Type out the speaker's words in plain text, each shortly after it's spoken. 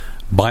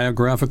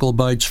Biographical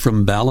Bites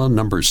from Bala,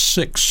 number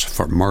 6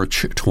 for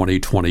March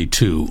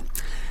 2022.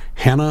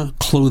 Hannah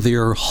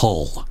Clothier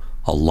Hull,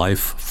 A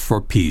Life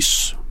for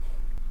Peace.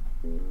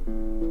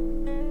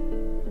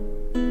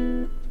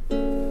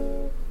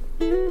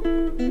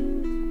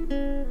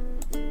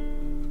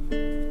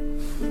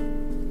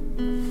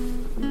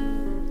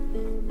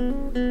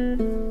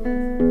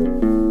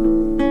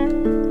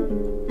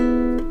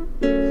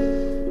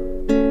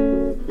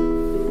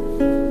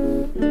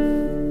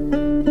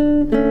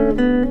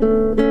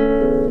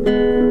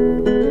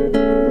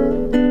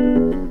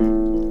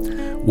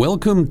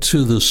 Welcome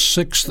to the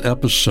 6th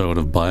episode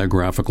of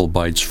Biographical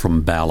Bites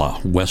from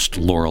Bala, West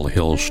Laurel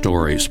Hill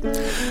Stories.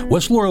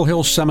 West Laurel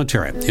Hill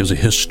Cemetery is a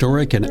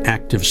historic and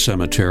active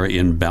cemetery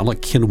in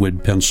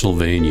Bala-Cynwyd,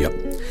 Pennsylvania.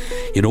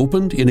 It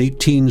opened in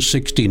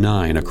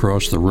 1869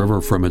 across the river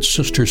from its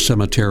sister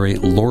cemetery,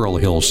 Laurel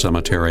Hill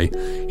Cemetery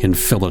in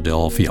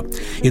Philadelphia.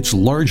 It's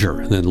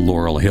larger than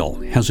Laurel Hill,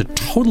 has a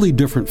totally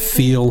different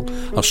feel,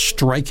 a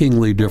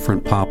strikingly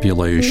different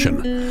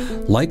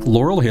population. Like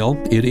Laurel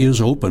Hill, it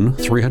is open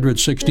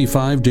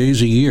 365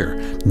 days a year,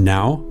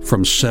 now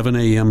from 7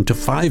 a.m. to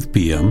 5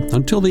 p.m.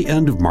 until the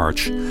end of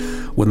March,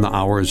 when the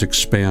hours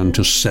expand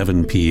to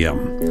 7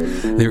 p.m.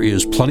 There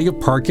is plenty of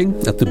parking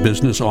at the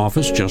business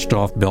office just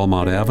off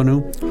Belmont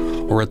Avenue,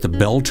 or at the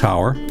bell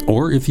tower,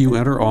 or if you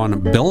enter on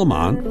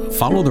Belmont,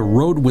 follow the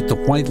road with the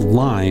white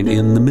line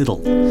in the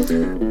middle.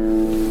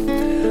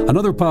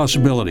 Another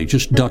possibility,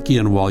 just duck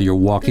in while you're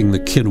walking the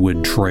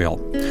Cynwyd Trail.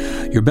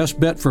 Your best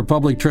bet for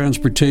public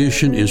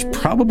transportation is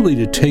probably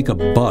to take a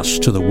bus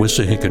to the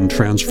Wissahickon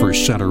Transfer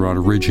Center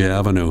on Ridge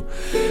Avenue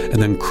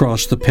and then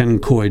cross the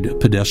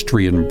Pencoid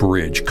pedestrian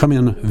bridge. Come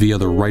in via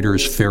the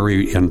Writer's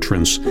Ferry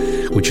entrance,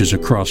 which is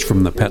across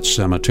from the Pet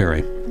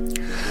Cemetery.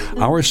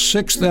 Our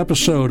 6th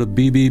episode of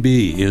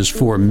BBB is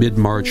for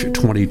mid-March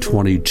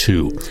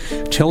 2022.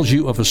 Tells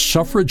you of a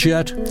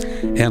suffragette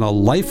and a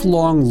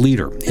lifelong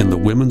leader in the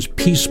women's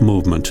peace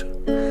movement.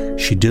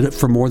 She did it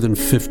for more than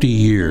 50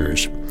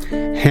 years.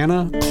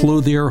 Hannah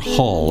Clothier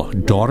Hull,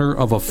 daughter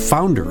of a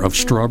founder of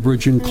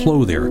Strawbridge and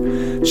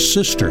Clothier,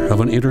 sister of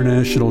an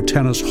International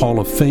Tennis Hall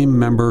of Fame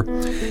member,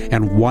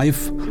 and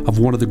wife of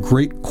one of the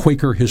great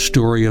Quaker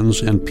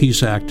historians and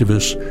peace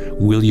activists,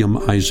 William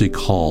Isaac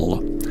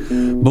Hull.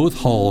 Both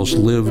Hulls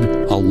lived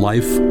a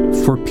life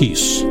for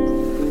peace.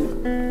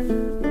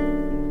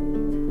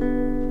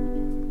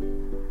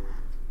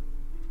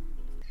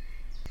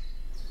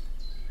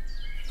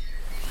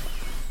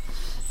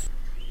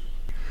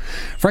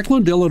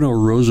 Franklin Delano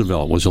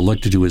Roosevelt was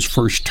elected to his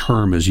first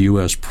term as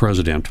U.S.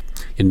 President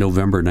in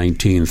November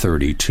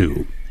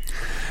 1932.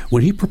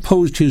 When he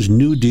proposed his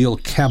New Deal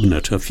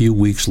cabinet a few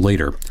weeks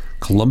later,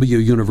 Columbia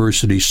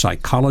University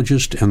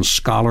psychologist and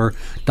scholar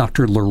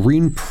Dr.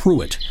 Lorene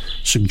Pruitt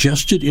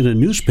suggested in a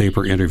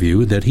newspaper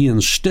interview that he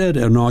instead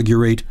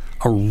inaugurate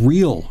a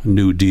real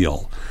New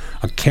Deal,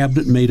 a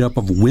cabinet made up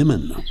of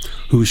women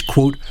whose,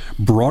 quote,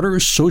 broader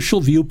social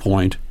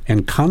viewpoint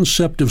and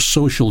concept of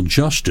social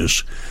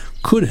justice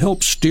could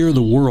help steer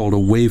the world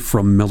away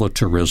from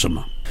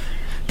militarism.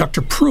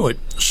 Dr. Pruitt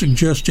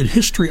suggested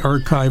history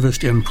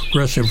archivist and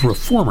progressive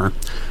reformer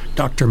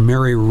Dr.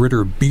 Mary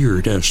Ritter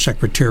Beard as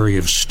Secretary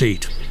of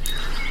State.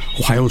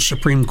 Ohio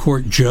Supreme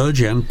Court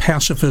Judge and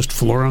pacifist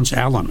Florence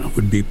Allen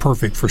would be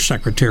perfect for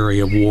Secretary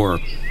of War.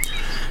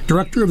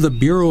 Director of the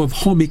Bureau of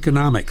Home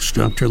Economics,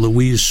 Dr.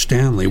 Louise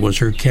Stanley, was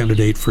her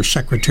candidate for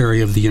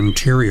Secretary of the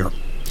Interior.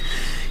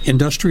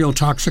 Industrial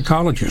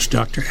toxicologist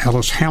Dr.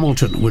 Alice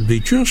Hamilton would be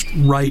just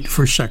right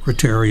for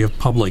Secretary of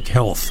Public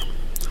Health.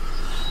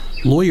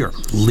 Lawyer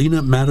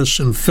Lena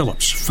Madison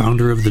Phillips,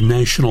 founder of the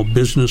National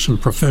Business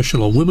and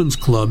Professional Women's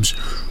Clubs,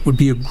 would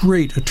be a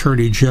great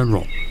Attorney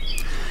General.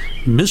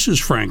 Mrs.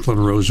 Franklin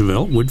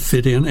Roosevelt would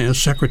fit in as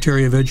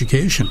Secretary of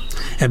Education,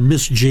 and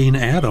Miss Jane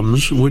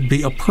Addams would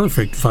be a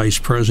perfect Vice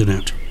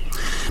President.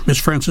 Miss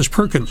Frances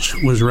Perkins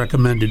was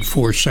recommended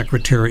for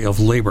Secretary of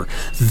Labor.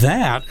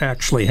 That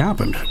actually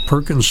happened.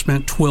 Perkins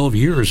spent 12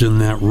 years in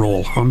that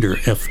role under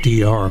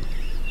FDR.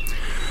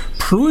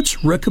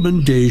 Pruitt's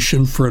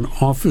recommendation for an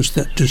office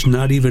that does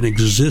not even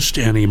exist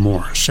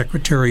anymore,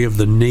 Secretary of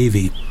the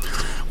Navy,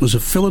 was a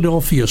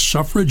Philadelphia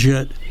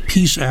suffragette,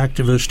 peace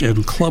activist,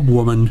 and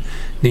clubwoman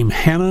named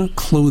Hannah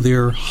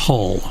Clothier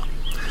Hull.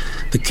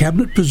 The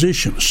cabinet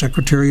position,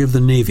 Secretary of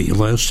the Navy,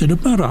 lasted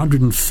about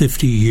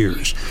 150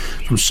 years,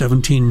 from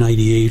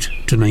 1798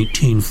 to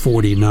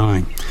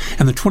 1949.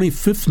 And the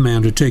 25th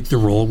man to take the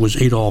role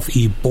was Adolph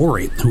E.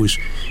 Borey, who was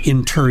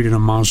interred in a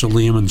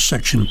mausoleum in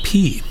Section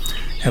P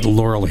at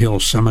Laurel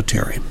Hill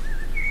Cemetery.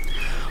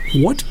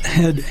 What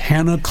had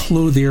Hannah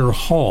Clothier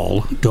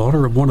Hull,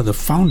 daughter of one of the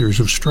founders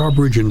of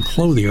Strawbridge and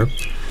Clothier,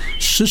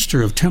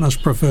 sister of tennis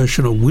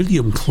professional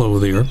William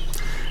Clothier,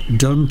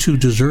 done to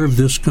deserve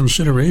this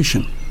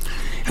consideration?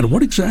 And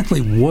what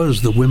exactly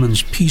was the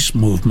women's peace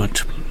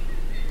movement?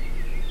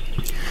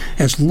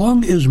 As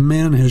long as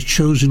man has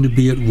chosen to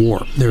be at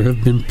war, there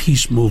have been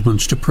peace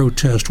movements to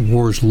protest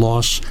war's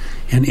loss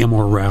and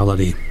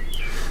immorality.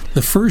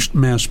 The first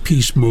mass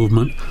peace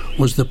movement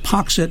was the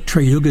Pax et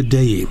Triuga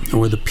Dei,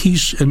 or the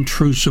Peace and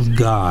Truce of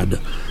God,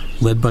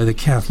 led by the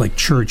Catholic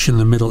Church in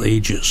the Middle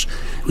Ages.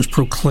 It was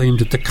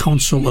proclaimed at the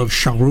Council of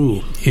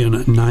Charroux in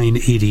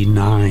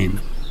 989.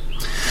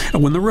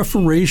 And when the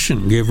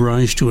Reformation gave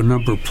rise to a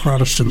number of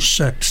Protestant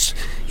sects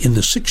in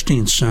the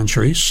 16th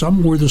century,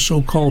 some were the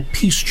so-called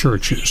peace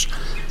churches,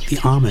 the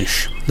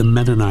Amish, the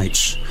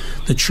Mennonites,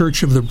 the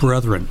Church of the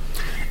Brethren,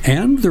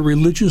 and the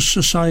Religious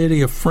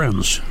Society of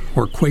Friends,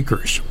 or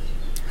Quakers.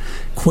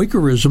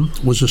 Quakerism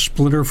was a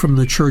splinter from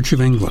the Church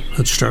of England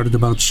that started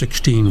about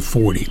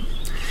 1640.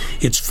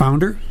 Its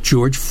founder,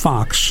 George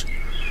Fox,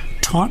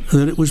 taught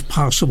that it was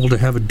possible to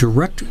have a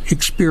direct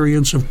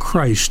experience of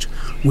Christ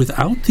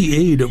without the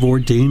aid of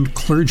ordained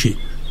clergy.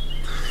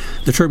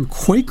 The term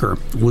Quaker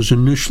was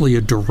initially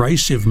a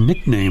derisive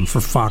nickname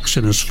for Fox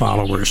and his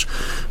followers,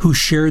 who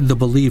shared the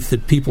belief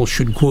that people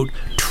should, quote,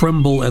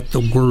 tremble at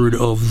the word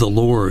of the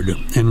Lord,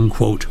 end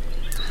quote.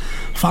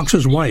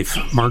 Fox's wife,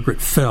 Margaret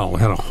Fell,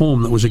 had a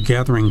home that was a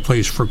gathering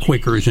place for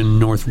Quakers in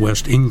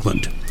northwest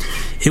England.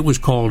 It was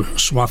called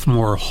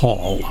Swarthmore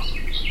Hall.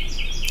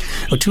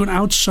 To an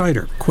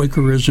outsider,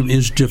 Quakerism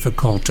is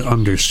difficult to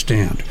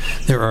understand.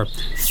 There are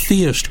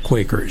theist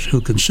Quakers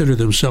who consider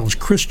themselves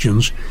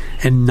Christians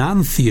and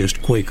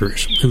non-theist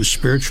Quakers whose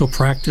spiritual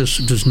practice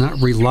does not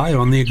rely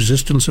on the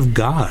existence of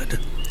God.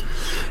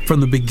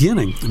 From the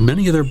beginning,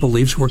 many of their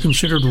beliefs were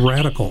considered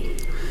radical,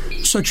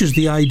 such as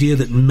the idea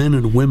that men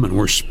and women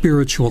were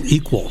spiritual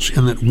equals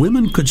and that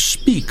women could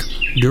speak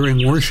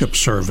during worship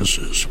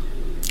services.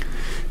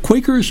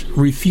 Quakers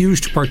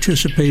refused to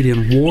participate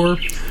in war,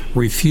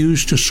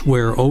 refused to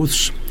swear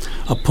oaths,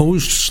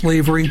 opposed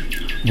slavery,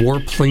 wore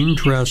plain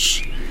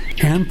dress,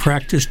 and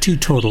practiced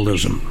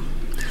teetotalism.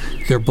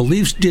 Their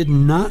beliefs did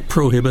not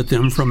prohibit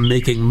them from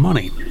making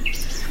money.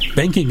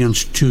 Banking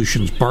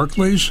institutions,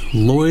 Barclays,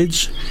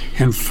 Lloyds,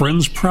 and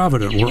Friends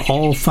Provident were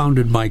all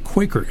founded by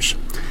Quakers,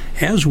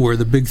 as were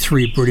the big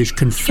three British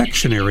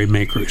confectionery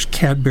makers,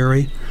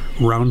 Cadbury,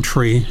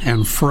 Rowntree,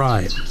 and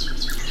Fry.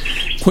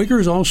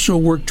 Quakers also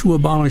worked to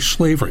abolish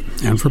slavery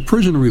and for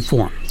prison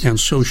reform and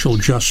social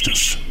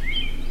justice.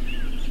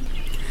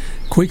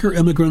 Quaker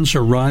immigrants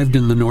arrived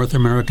in the North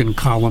American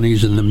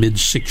colonies in the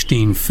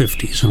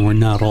mid-1650s and were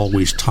not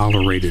always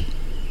tolerated.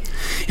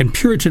 In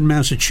Puritan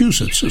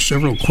Massachusetts,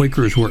 several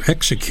Quakers were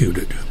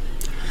executed.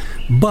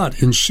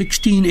 But in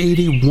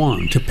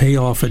 1681, to pay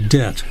off a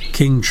debt,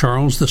 King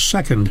Charles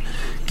II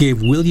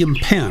gave William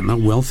Penn, a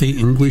wealthy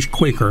English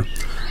Quaker,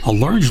 a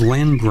large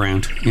land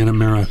grant in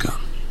America.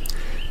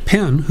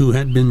 Penn, who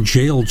had been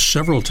jailed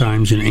several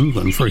times in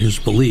England for his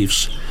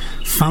beliefs,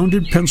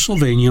 founded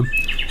Pennsylvania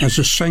as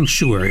a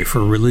sanctuary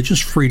for religious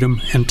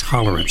freedom and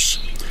tolerance.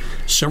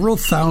 Several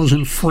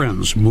thousand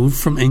Friends moved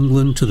from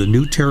England to the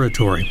new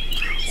territory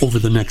over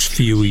the next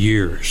few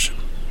years.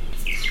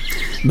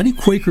 Many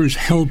Quakers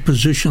held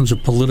positions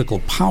of political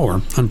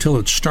power until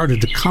it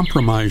started to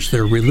compromise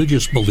their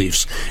religious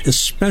beliefs,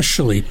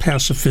 especially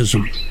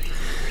pacifism.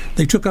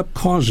 They took up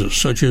causes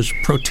such as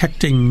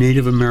protecting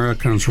Native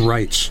Americans'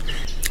 rights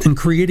and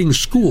creating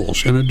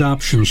schools and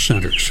adoption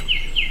centers.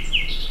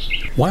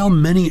 While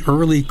many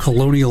early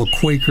colonial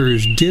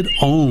Quakers did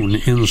own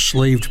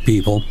enslaved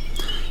people,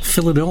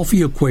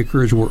 Philadelphia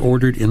Quakers were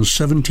ordered in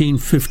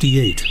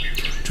 1758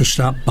 to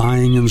stop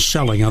buying and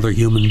selling other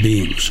human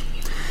beings.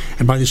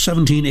 And by the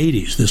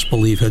 1780s, this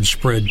belief had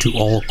spread to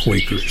all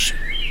Quakers.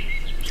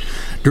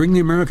 During the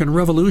American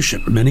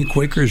Revolution, many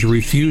Quakers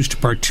refused to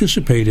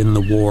participate in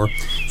the war,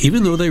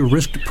 even though they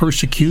risked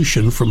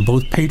persecution from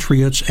both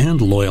patriots and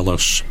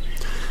loyalists.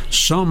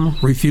 Some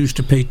refused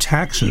to pay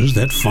taxes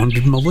that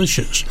funded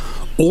militias,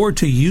 or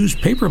to use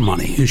paper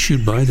money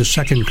issued by the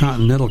Second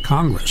Continental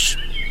Congress.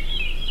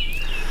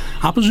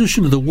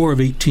 Opposition to the War of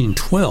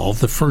 1812,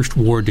 the first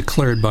war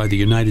declared by the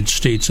United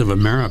States of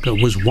America,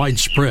 was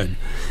widespread,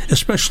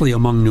 especially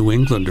among New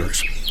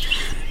Englanders.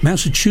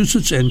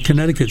 Massachusetts and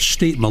Connecticut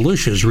state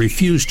militias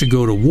refused to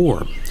go to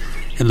war,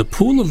 and the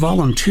pool of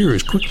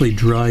volunteers quickly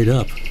dried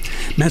up.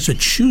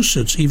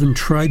 Massachusetts even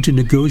tried to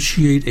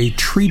negotiate a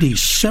treaty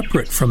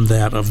separate from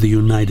that of the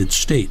United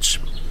States.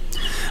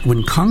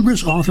 When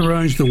Congress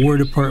authorized the War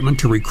Department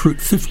to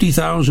recruit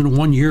 50,000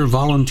 one-year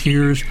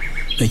volunteers,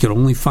 they could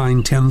only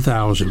find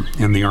 10,000,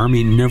 and the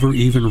Army never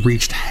even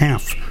reached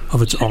half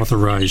of its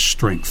authorized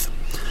strength.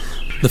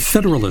 The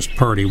Federalist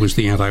Party was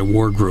the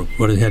anti-war group,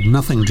 but it had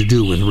nothing to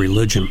do with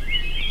religion.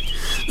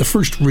 The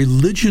first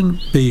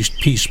religion-based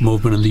peace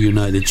movement in the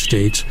United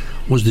States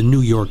was the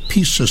New York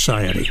Peace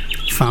Society,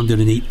 founded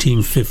in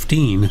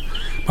 1815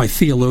 by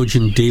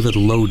theologian David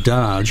Low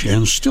Dodge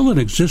and still in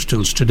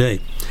existence today.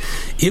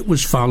 It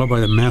was followed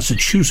by the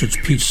Massachusetts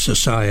Peace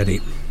Society.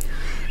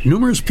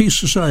 Numerous peace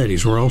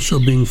societies were also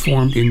being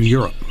formed in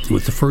Europe,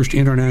 with the first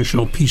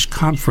International Peace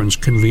Conference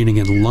convening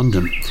in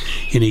London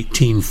in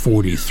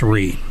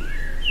 1843.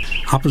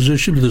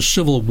 Opposition to the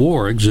Civil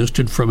War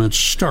existed from its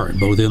start,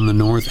 both in the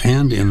North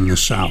and in the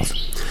South.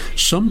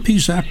 Some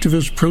peace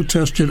activists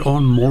protested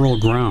on moral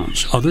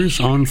grounds, others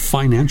on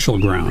financial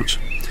grounds.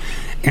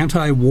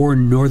 Anti-war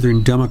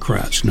Northern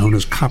Democrats, known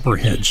as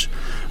Copperheads,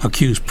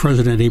 accused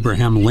President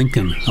Abraham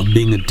Lincoln of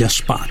being a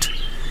despot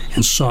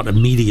and sought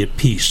immediate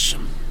peace.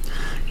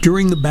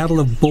 During the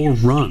Battle of Bull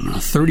Run,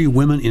 30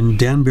 women in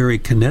Danbury,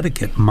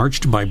 Connecticut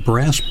marched by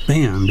brass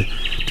band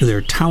to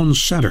their town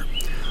center,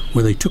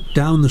 where they took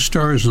down the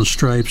Stars and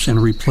Stripes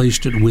and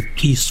replaced it with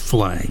peace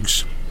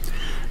flags.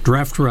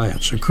 Draft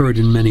riots occurred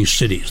in many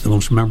cities, the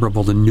most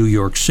memorable in New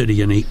York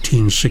City in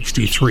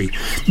 1863,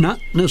 not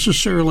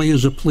necessarily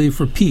as a plea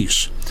for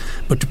peace,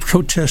 but to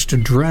protest a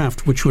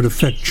draft which would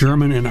affect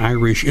German and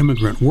Irish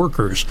immigrant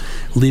workers,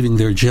 leaving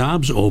their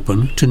jobs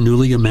open to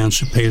newly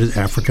emancipated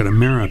African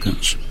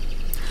Americans.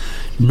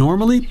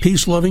 Normally,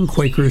 peace-loving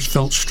Quakers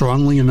felt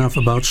strongly enough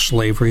about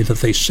slavery that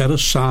they set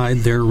aside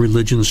their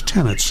religion's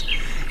tenets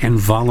and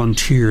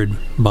volunteered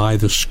by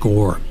the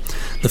score.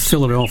 The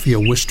Philadelphia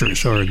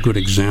Wisters are a good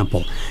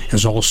example,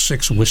 as all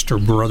 6 Wister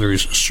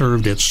brothers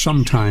served at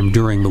some time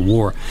during the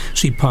war.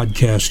 See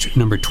podcast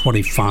number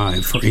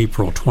 25 for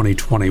April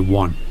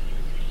 2021.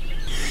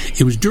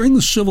 It was during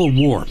the Civil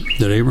War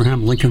that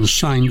Abraham Lincoln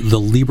signed the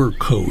Lieber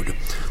Code,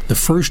 the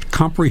first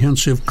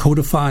comprehensive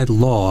codified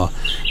law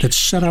that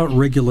set out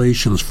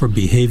regulations for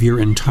behavior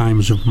in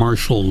times of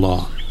martial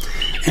law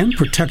and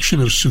protection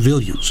of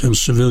civilians and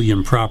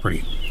civilian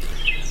property.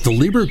 The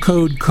Lieber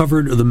Code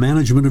covered the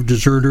management of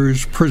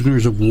deserters,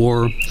 prisoners of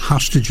war,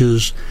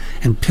 hostages,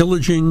 and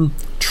pillaging,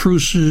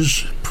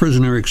 truces,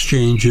 prisoner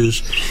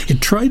exchanges.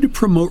 It tried to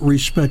promote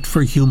respect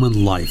for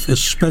human life,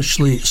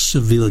 especially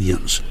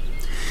civilians.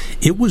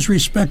 It was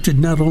respected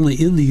not only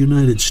in the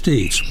United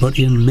States, but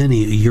in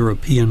many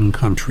European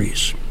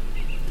countries.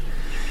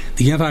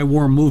 The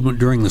anti-war movement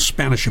during the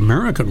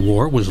Spanish-American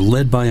War was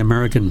led by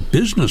American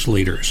business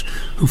leaders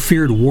who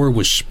feared war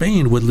with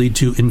Spain would lead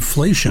to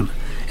inflation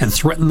and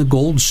threaten the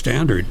gold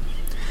standard.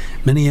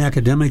 Many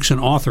academics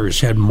and authors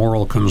had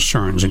moral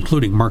concerns,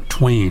 including Mark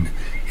Twain,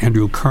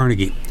 Andrew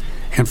Carnegie,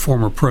 and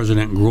former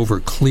President Grover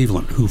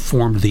Cleveland, who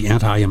formed the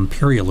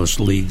Anti-Imperialist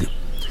League.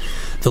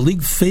 The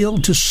League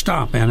failed to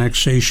stop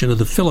annexation of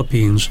the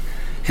Philippines,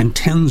 and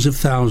tens of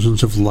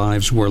thousands of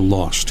lives were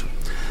lost.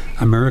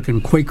 American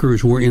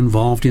Quakers were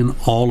involved in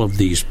all of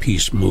these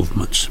peace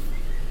movements.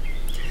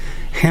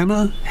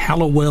 Hannah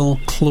Hallowell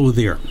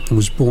Clothier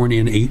was born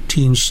in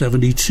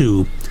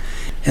 1872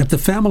 at the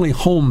family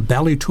home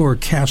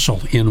Ballytor Castle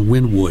in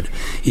Wynwood.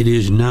 It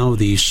is now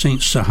the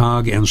St.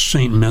 Sahag and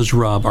St.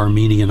 Mesrob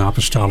Armenian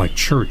Apostolic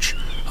Church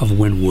of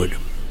Wynwood.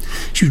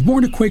 She was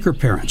born to Quaker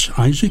parents,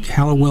 Isaac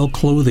Hallowell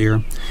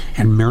Clothier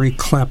and Mary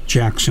Clapp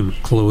Jackson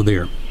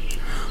Clothier.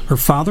 Her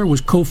father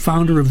was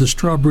co-founder of the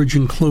Strawbridge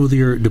and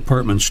Clothier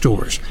department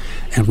stores,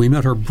 and we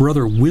met her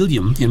brother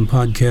William in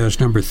podcast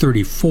number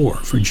 34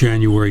 for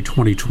January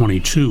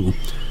 2022,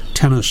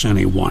 Tennis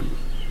Anyone.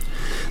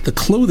 The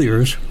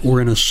Clothiers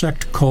were in a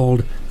sect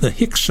called the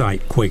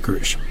Hicksite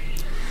Quakers.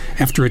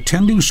 After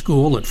attending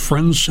school at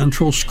Friends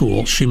Central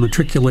School, she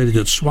matriculated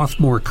at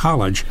Swarthmore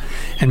College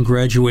and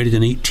graduated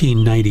in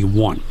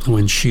 1891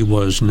 when she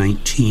was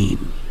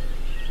 19.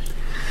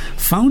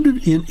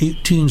 Founded in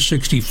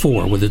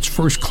 1864 with its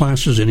first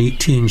classes in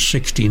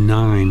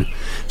 1869,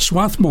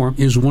 Swarthmore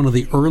is one of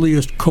the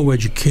earliest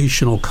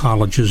coeducational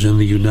colleges in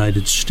the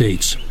United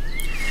States.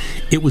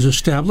 It was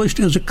established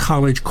as a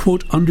college,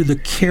 quote, under the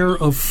care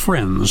of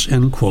friends,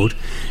 end quote,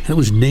 and it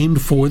was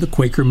named for the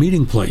Quaker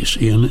meeting place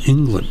in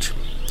England.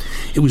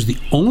 It was the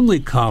only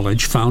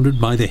college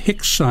founded by the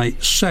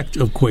Hicksite sect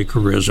of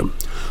Quakerism.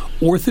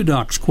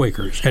 Orthodox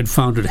Quakers had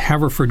founded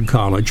Haverford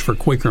College for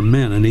Quaker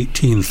men in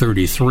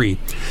 1833,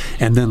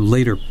 and then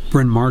later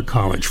Bryn Mawr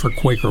College for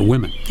Quaker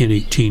women in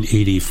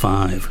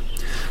 1885.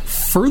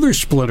 Further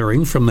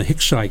splintering from the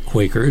Hicksite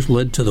Quakers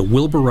led to the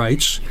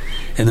Wilburites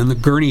and then the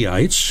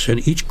Gurneyites,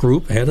 and each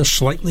group had a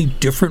slightly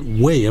different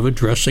way of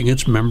addressing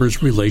its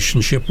members'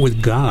 relationship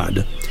with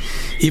God.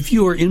 If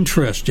you are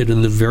interested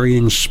in the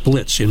varying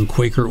splits in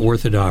Quaker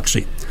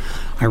orthodoxy,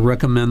 I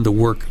recommend the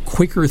work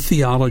Quaker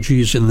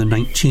Theologies in the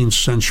 19th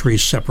Century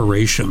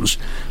Separations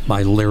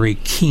by Larry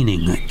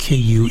Keening,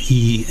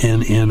 Kuenning.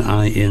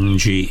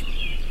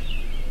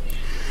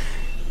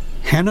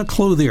 Hannah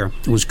Clothier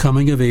was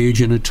coming of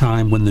age in a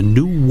time when the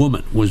new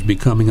woman was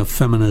becoming a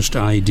feminist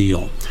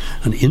ideal,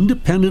 an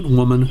independent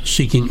woman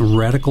seeking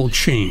radical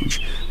change,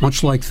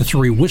 much like the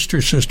 3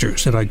 Wister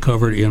sisters that I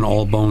covered in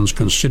All Bones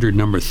Considered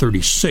number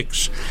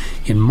 36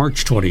 in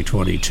March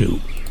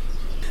 2022.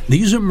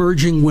 These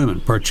emerging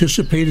women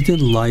participated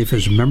in life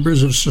as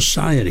members of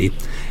society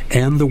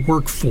and the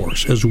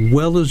workforce, as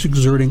well as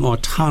exerting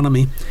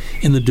autonomy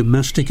in the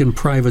domestic and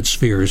private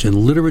spheres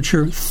in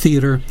literature,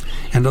 theater,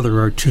 and other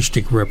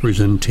artistic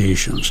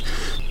representations.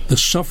 The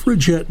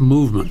suffragette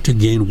movement to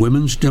gain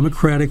women's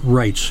democratic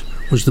rights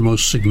was the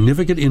most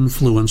significant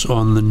influence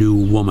on the new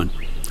woman.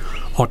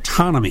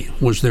 Autonomy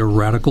was their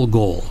radical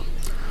goal.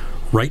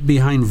 Right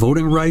behind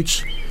voting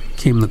rights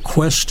came the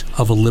quest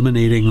of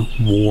eliminating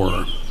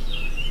war.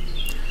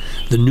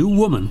 The new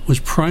woman was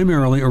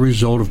primarily a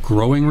result of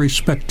growing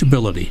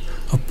respectability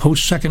of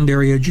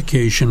post-secondary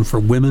education for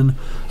women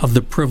of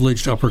the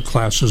privileged upper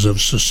classes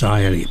of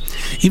society.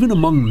 Even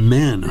among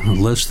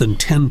men, less than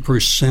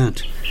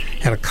 10%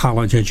 had a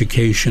college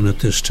education at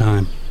this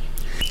time.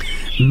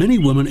 Many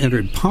women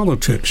entered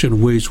politics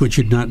in ways which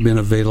had not been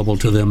available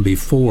to them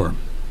before.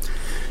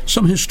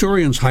 Some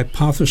historians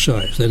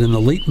hypothesize that in the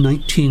late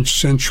 19th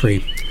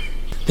century,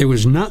 there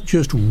was not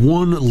just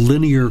one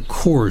linear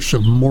course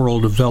of moral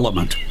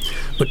development,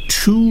 but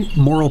two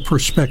moral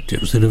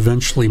perspectives that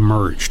eventually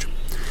merged.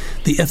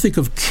 The ethic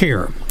of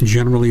care,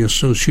 generally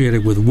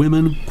associated with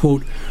women,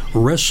 quote,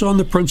 rests on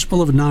the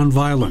principle of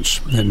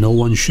nonviolence, that no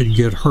one should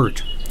get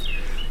hurt.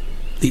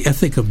 The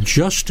ethic of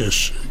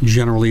justice,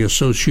 generally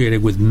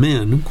associated with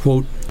men,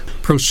 quote,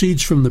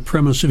 proceeds from the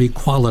premise of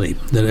equality,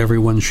 that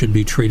everyone should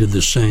be treated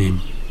the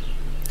same.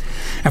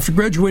 After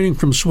graduating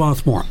from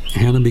Swarthmore,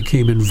 Hannah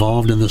became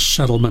involved in the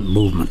settlement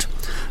movement,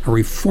 a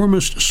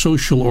reformist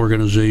social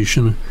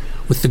organization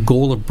with the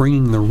goal of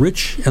bringing the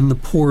rich and the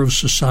poor of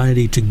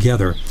society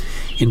together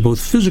in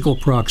both physical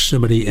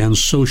proximity and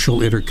social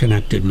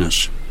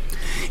interconnectedness.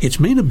 Its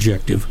main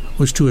objective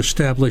was to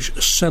establish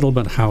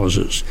settlement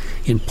houses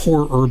in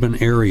poor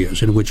urban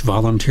areas in which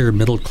volunteer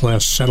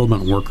middle-class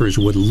settlement workers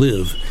would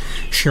live,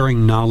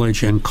 sharing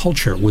knowledge and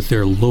culture with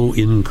their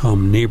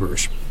low-income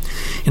neighbors.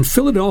 In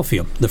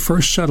Philadelphia, the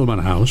first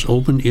settlement house,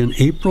 opened in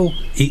April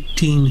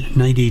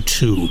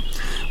 1892,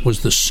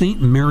 was the St.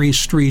 Mary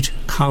Street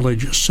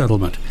College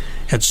Settlement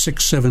at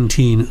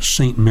 617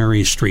 St.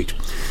 Mary Street.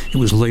 It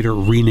was later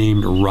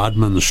renamed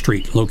Rodman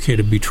Street,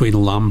 located between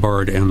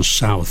Lombard and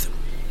South.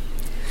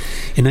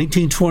 In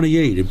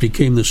 1928, it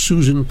became the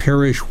Susan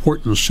Parish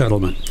Horton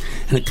Settlement,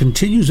 and it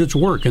continues its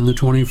work in the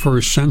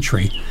 21st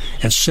century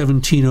at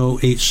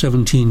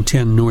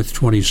 1708-1710 North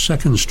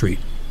 22nd Street.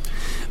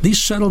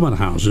 These settlement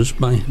houses,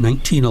 by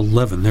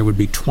 1911, there would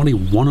be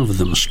 21 of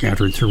them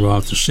scattered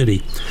throughout the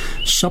city,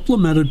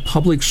 supplemented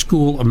public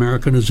school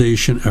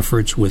Americanization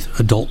efforts with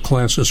adult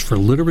classes for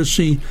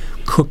literacy,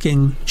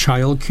 cooking,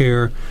 child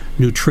care,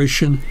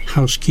 nutrition,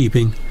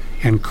 housekeeping,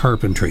 and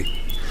carpentry.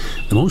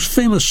 The most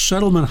famous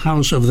settlement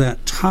house of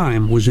that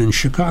time was in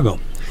Chicago.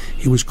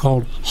 It was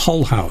called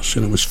Hull House,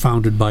 and it was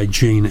founded by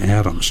Jane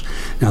Addams.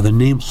 Now, the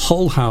name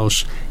Hull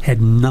House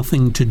had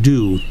nothing to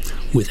do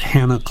with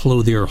Hannah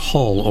Clothier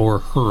Hull or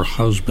her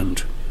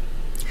husband.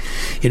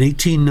 In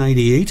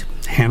 1898,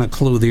 Hannah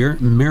Clothier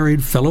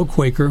married fellow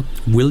Quaker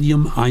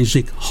William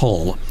Isaac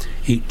Hull,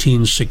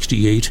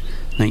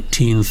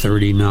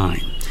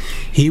 1868-1939.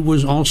 He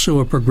was also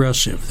a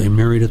progressive. They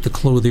married at the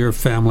Clothier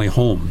family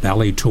home,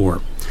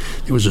 Ballytor.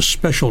 There was a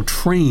special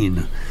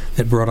train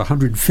that brought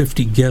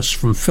 150 guests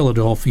from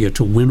Philadelphia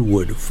to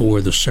Wynwood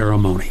for the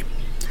ceremony.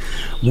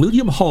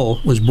 William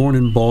Hull was born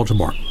in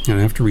Baltimore, and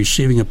after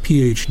receiving a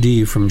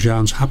Ph.D. from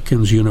Johns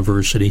Hopkins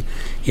University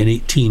in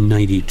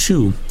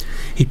 1892,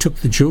 he took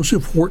the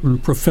Joseph Wharton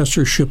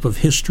Professorship of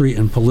History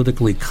and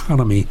Political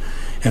Economy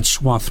at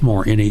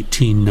Swarthmore in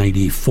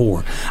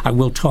 1894. I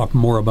will talk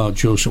more about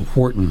Joseph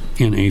Wharton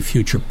in a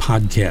future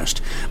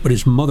podcast, but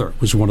his mother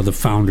was one of the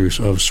founders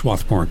of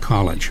Swarthmore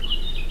College.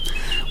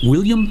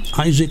 William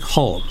Isaac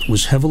Hull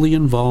was heavily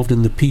involved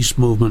in the peace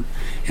movement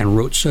and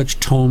wrote such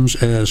tomes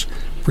as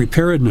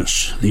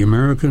Preparedness, the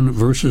American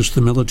versus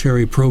the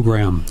Military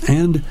Program,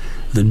 and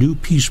The New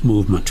Peace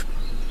Movement.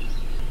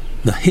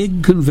 The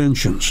Hague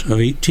Conventions of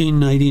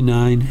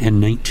 1899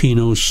 and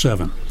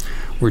 1907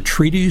 were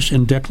treaties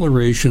and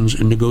declarations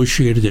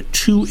negotiated at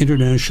two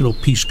international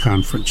peace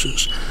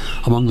conferences,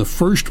 among the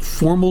first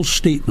formal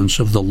statements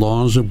of the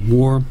laws of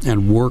war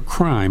and war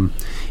crime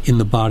in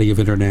the body of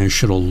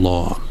international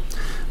law.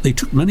 They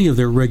took many of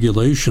their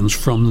regulations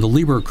from the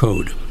Lieber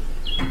Code.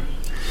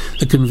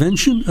 The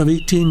Convention of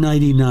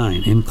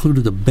 1899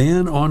 included a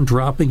ban on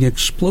dropping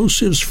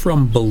explosives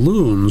from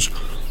balloons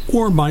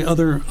or by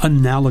other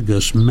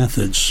analogous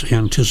methods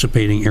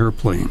anticipating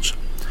airplanes.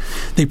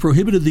 They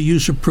prohibited the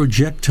use of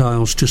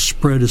projectiles to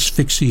spread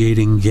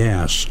asphyxiating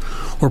gas,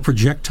 or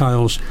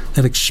projectiles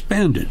that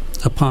expanded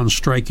upon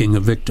striking a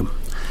victim.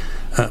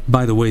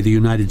 By the way, the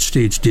United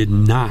States did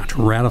not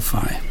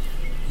ratify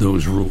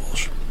those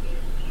rules.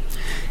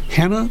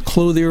 Hannah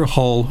Clothier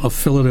Hull of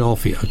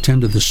Philadelphia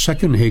attended the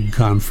Second Hague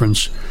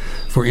Conference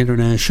for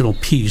International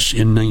Peace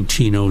in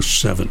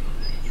 1907.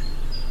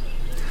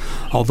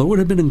 Although it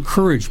had been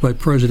encouraged by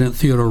President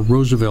Theodore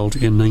Roosevelt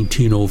in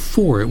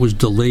 1904, it was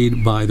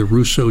delayed by the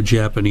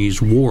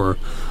Russo-Japanese War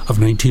of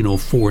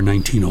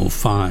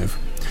 1904-1905.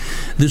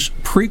 This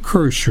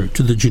precursor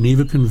to the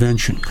Geneva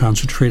Convention,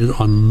 concentrated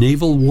on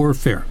naval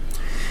warfare,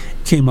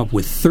 came up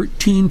with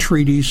 13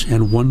 treaties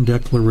and one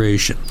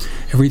declaration,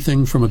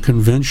 everything from a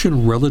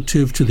convention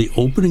relative to the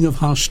opening of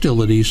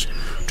hostilities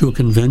to a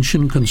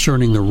convention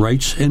concerning the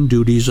rights and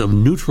duties of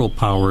neutral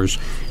powers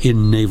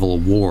in naval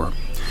war.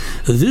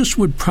 This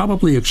would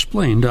probably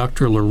explain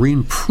Dr.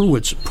 Lorene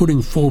Pruitt's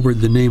putting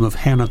forward the name of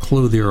Hannah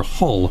Clothier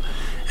Hull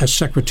as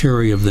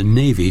Secretary of the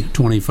Navy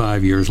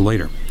 25 years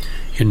later,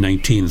 in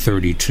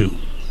 1932.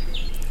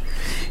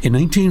 In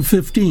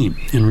 1915,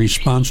 in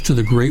response to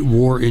the Great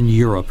War in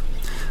Europe,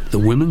 The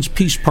Women's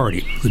Peace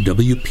Party, the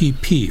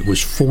WPP,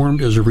 was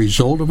formed as a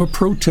result of a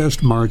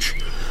protest march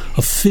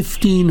of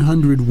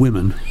 1,500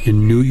 women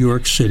in New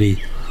York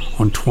City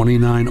on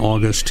 29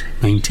 August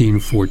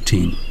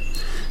 1914.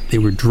 They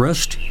were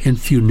dressed in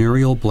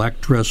funereal black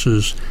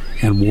dresses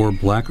and wore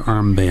black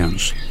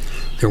armbands.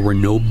 There were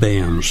no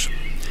bands.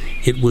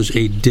 It was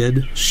a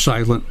dead,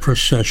 silent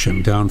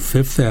procession down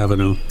Fifth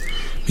Avenue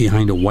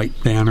behind a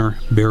white banner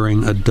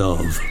bearing a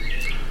dove.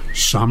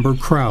 Somber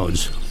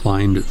crowds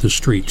lined the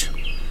street.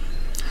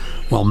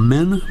 While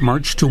men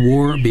marched to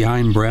war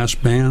behind brass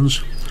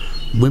bands,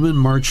 women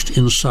marched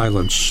in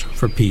silence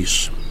for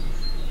peace.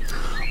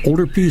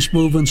 Older peace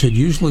movements had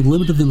usually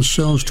limited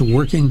themselves to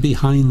working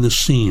behind the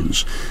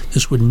scenes.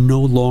 This would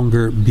no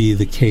longer be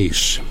the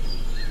case.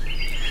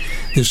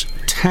 This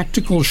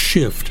tactical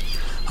shift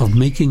of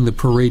making the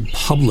parade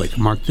public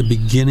marked the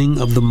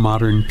beginning of the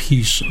modern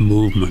peace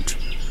movement.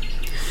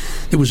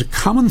 There was a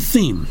common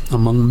theme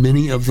among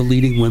many of the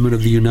leading women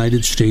of the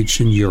United States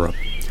and Europe.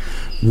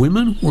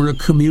 Women were a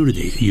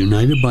community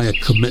united by a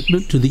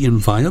commitment to the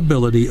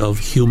inviolability of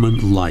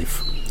human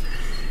life.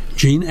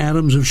 Jane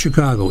Addams of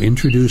Chicago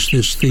introduced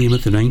this theme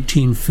at the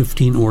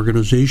 1915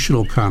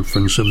 organizational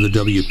conference of the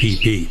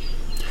WPP.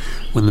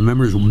 When the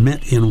members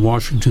met in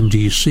Washington,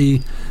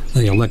 D.C.,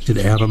 they elected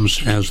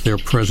Addams as their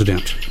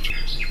president.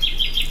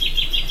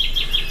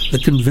 The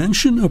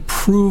convention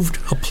approved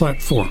a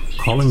platform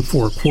calling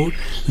for, quote,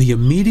 the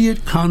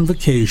immediate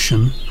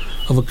convocation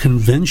of a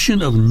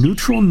convention of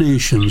neutral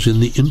nations in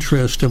the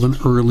interest of an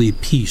early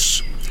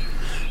peace,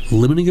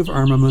 limiting of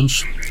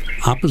armaments,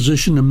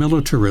 opposition to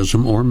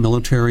militarism or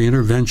military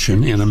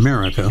intervention in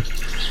America,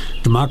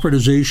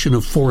 democratization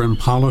of foreign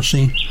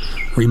policy,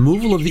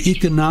 removal of the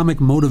economic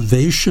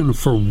motivation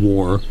for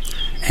war,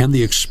 and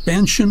the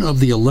expansion of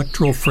the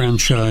electoral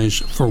franchise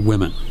for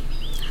women.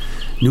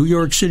 New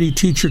York City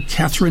teacher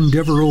Catherine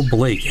Devereux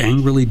Blake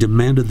angrily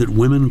demanded that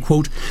women,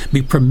 quote,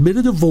 be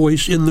permitted a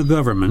voice in the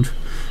government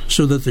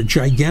so that the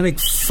gigantic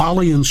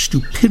folly and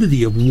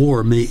stupidity of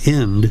war may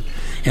end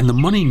and the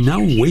money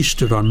now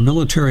wasted on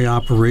military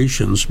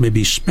operations may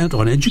be spent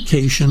on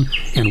education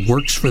and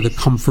works for the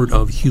comfort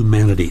of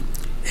humanity,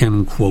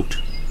 end quote.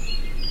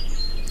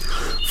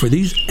 For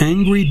these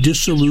angry,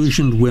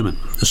 disillusioned women,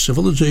 the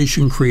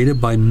civilization created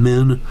by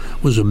men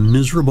was a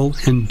miserable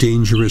and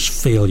dangerous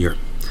failure.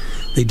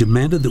 They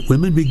demanded that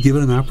women be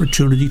given an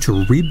opportunity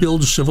to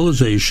rebuild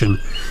civilization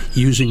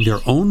using their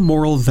own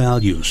moral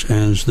values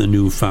as the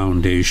new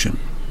foundation.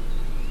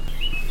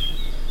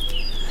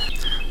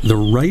 The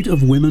right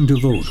of women to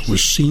vote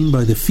was seen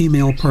by the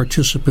female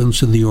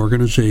participants in the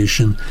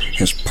organization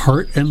as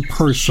part and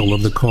parcel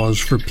of the cause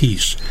for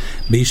peace,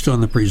 based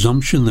on the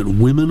presumption that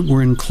women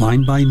were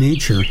inclined by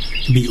nature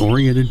to be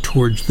oriented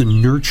towards the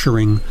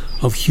nurturing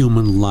of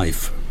human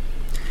life.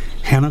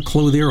 Hannah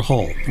Clothier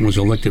Hall was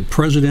elected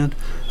president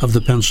of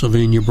the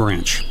Pennsylvania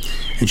branch,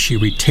 and she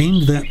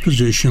retained that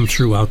position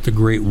throughout the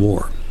Great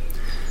War.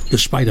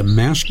 Despite a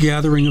mass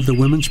gathering of the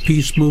women's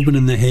peace movement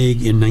in The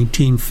Hague in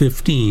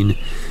 1915,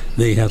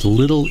 they had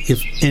little,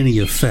 if any,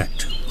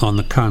 effect on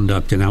the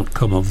conduct and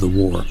outcome of the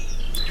war.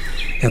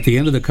 At the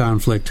end of the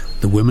conflict,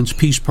 the Women's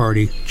Peace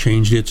Party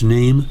changed its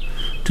name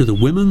to the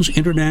Women's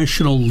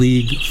International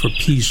League for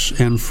Peace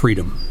and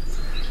Freedom,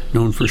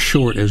 known for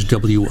short as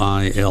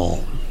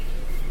WIL.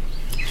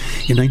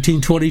 In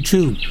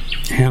 1922,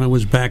 Hannah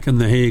was back in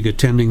The Hague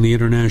attending the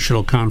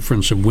International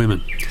Conference of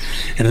Women.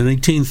 And in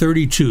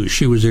 1932,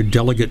 she was their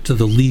delegate to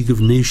the League of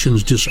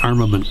Nations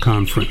Disarmament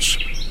Conference.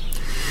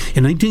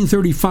 In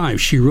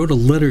 1935, she wrote a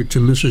letter to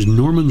Mrs.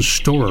 Norman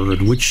Storer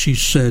in which she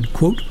said,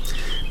 quote,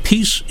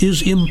 peace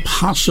is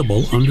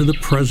impossible under the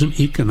present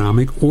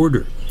economic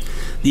order.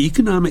 The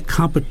economic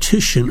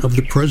competition of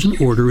the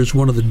present order is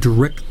one of the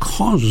direct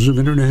causes of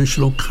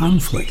international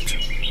conflict.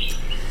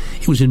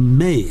 It was in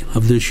May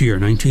of this year,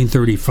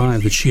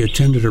 1935, that she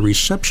attended a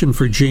reception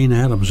for Jane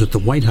Addams at the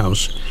White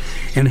House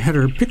and had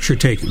her picture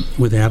taken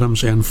with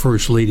Addams and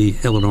First Lady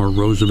Eleanor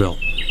Roosevelt.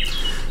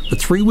 But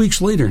 3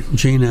 weeks later,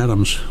 Jane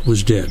Addams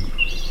was dead.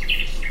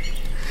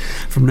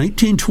 From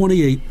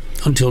 1928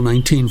 until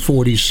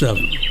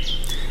 1947,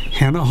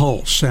 Hannah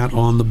Hull sat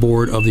on the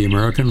board of the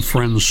American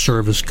Friends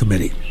Service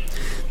Committee.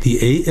 The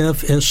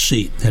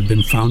AFSC had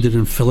been founded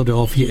in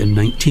Philadelphia in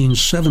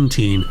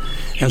 1917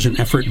 as an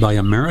effort by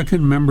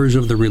American members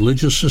of the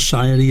Religious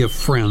Society of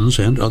Friends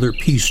and other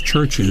peace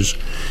churches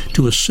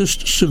to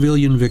assist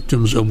civilian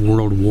victims of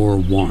World War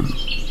I.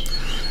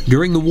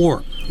 During the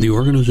war, the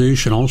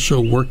organization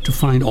also worked to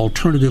find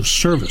alternative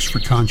service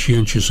for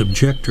conscientious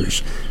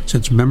objectors,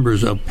 since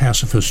members of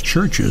pacifist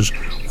churches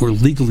were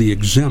legally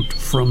exempt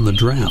from the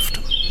draft.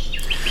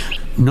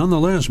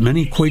 Nonetheless,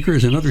 many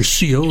Quakers and other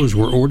COs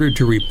were ordered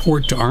to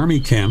report to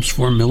Army camps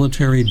for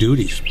military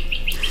duties.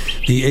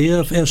 The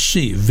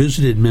AFSC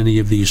visited many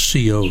of these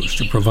COs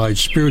to provide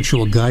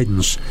spiritual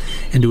guidance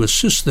and to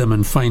assist them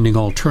in finding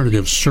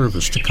alternative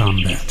service to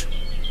combat.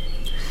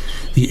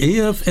 The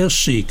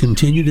AFSC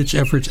continued its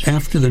efforts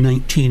after the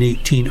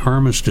 1918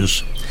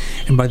 armistice,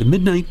 and by the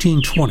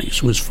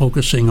mid-1920s was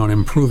focusing on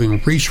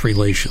improving race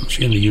relations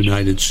in the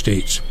United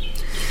States.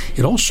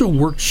 It also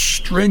worked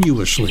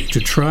strenuously to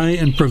try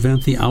and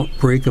prevent the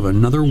outbreak of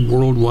another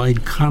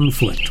worldwide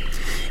conflict.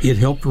 It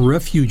helped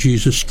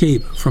refugees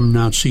escape from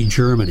Nazi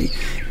Germany,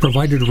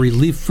 provided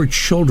relief for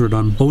children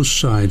on both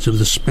sides of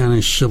the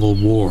Spanish Civil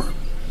War.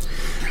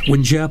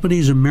 When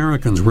Japanese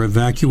Americans were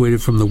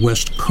evacuated from the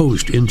West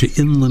Coast into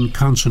inland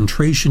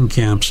concentration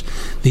camps,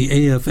 the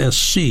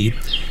AFSC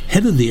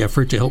headed the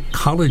effort to help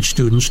college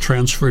students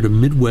transfer to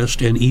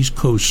Midwest and East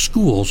Coast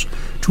schools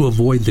to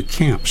avoid the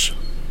camps.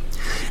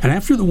 And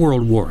after the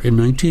World War, in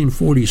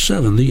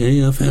 1947, the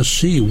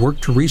AFSC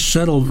worked to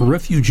resettle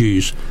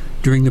refugees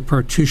during the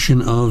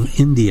partition of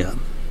India.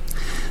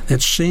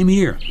 That same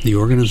year, the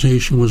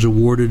organization was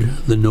awarded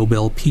the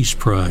Nobel Peace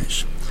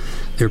Prize.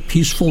 Their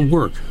peaceful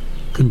work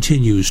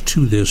continues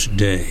to this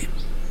day.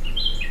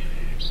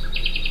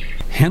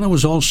 Hannah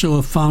was also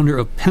a founder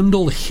of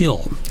Pendle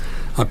Hill,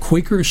 a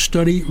Quaker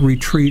study,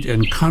 retreat,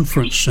 and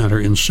conference center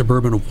in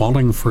suburban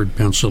Wallingford,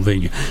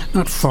 Pennsylvania,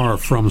 not far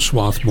from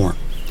Swarthmore.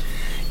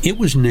 It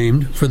was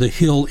named for the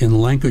hill in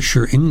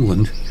Lancashire,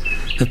 England,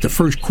 that the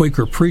first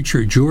Quaker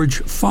preacher,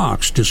 George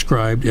Fox,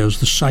 described as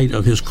the site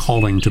of his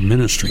calling to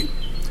ministry.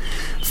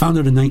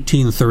 Founded in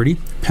 1930,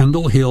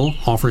 Pendle Hill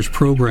offers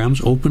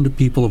programs open to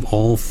people of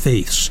all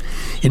faiths,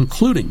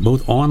 including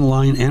both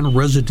online and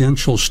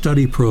residential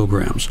study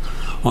programs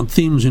on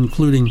themes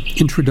including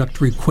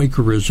introductory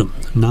Quakerism,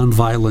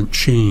 nonviolent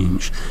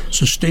change,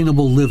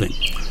 sustainable living,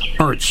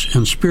 arts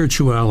and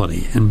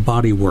spirituality, and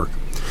body work.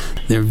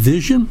 Their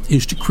vision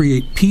is to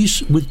create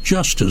peace with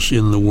justice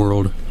in the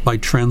world by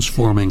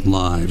transforming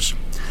lives.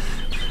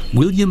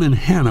 William and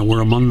Hannah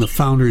were among the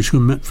founders who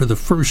met for the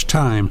first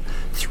time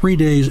 3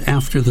 days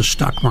after the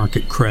stock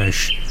market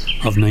crash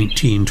of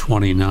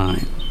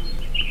 1929.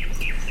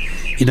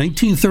 In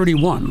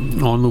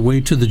 1931, on the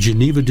way to the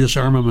Geneva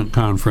Disarmament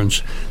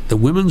Conference, the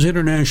Women's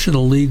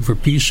International League for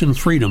Peace and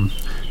Freedom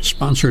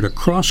sponsored a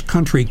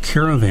cross-country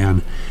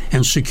caravan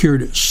and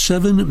secured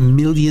 7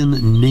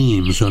 million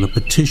names on a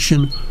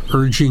petition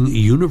urging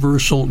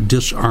universal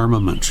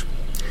disarmament.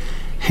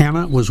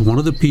 Hannah was one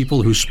of the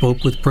people who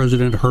spoke with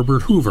President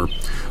Herbert Hoover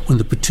when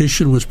the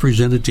petition was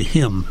presented to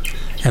him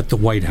at the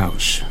White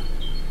House.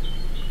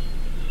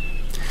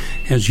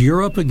 As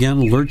Europe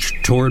again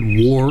lurched toward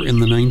war in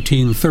the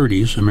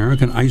 1930s,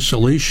 American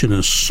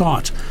isolationists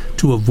sought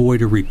to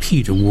avoid a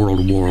repeat of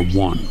World War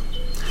I.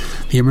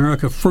 The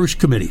America First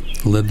Committee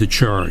led the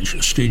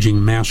charge,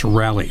 staging mass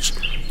rallies,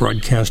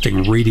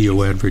 broadcasting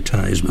radio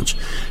advertisements.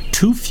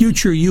 2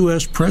 future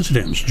U.S.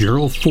 presidents,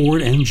 Gerald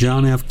Ford and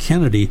John F.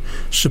 Kennedy,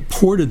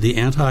 supported the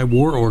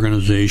anti-war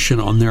organization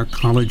on their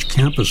college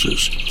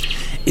campuses.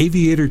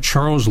 Aviator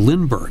Charles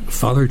Lindbergh,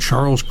 Father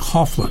Charles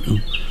Coughlin, who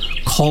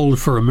called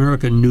for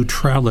American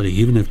neutrality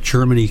even if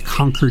Germany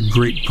conquered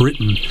Great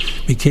Britain,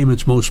 became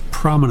its most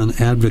prominent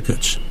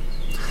advocates.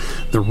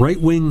 The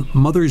right-wing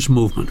Mothers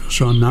Movement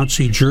saw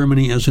Nazi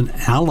Germany as an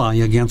ally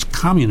against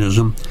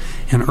communism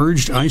and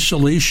urged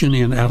isolation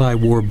in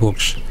anti-war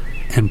books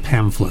and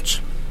pamphlets.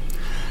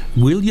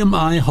 William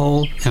I.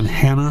 Hull and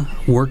Hannah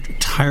worked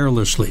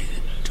tirelessly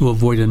to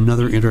avoid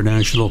another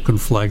international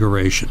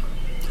conflagration.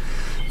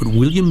 But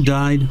William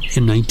died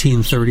in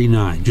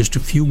 1939, just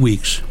a few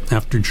weeks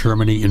after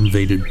Germany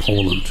invaded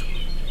Poland.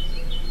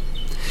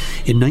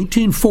 In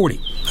 1940,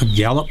 a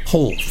Gallup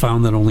poll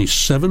found that only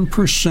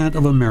 7%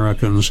 of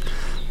Americans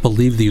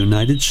believed the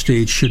United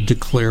States should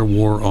declare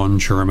war on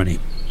Germany.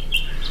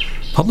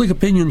 Public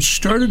opinion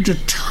started to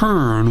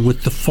turn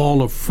with the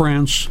fall of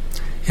France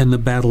and the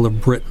Battle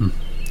of Britain,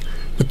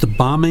 but the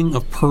bombing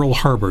of Pearl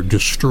Harbor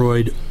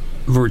destroyed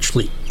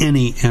virtually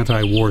any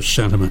anti-war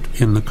sentiment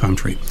in the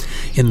country.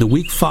 In the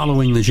week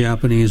following the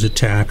Japanese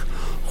attack,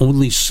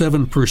 only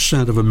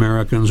 7% of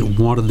Americans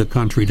wanted the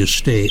country to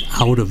stay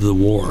out of the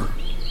war.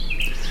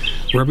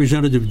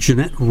 Representative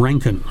Jeanette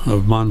Rankin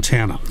of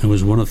Montana, who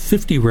was one of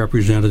 50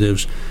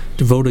 representatives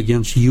to vote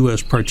against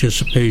U.S.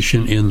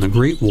 participation in the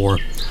Great War,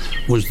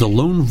 was the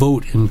lone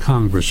vote in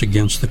Congress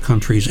against the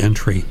country's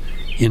entry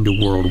into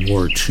World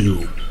War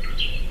II.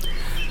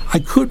 I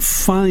could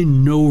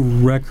find no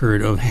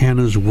record of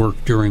Hannah's work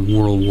during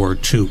World War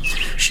II.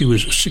 She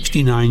was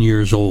 69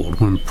 years old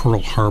when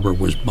Pearl Harbor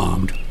was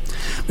bombed.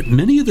 But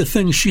many of the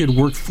things she had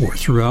worked for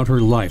throughout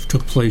her life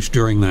took place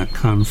during that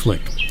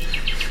conflict.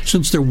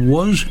 Since there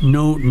was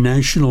no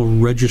National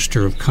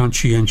Register of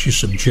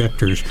Conscientious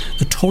Objectors,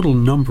 the total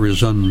number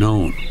is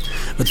unknown.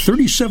 But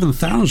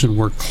 37,000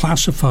 were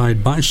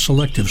classified by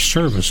Selective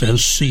Service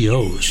as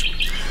COs.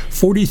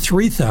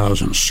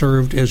 43,000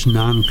 served as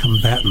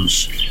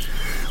non-combatants.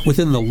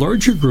 Within the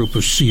larger group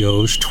of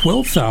COs,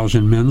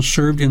 12,000 men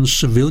served in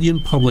civilian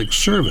public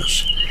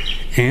service,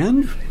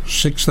 and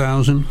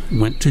 6,000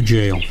 went to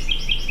jail.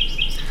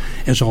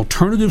 As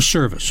alternative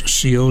service,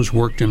 COs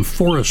worked in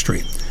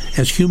forestry,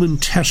 as human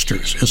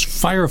testers, as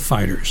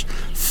firefighters,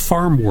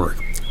 farm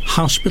work,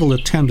 hospital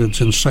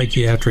attendants in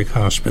psychiatric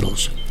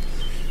hospitals.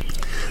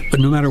 But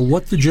no matter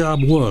what the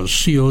job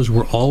was, COs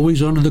were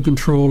always under the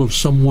control of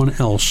someone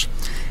else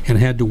and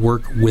had to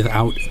work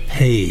without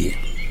pay.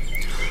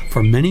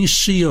 For many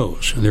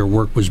COs, their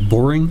work was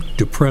boring,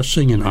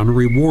 depressing, and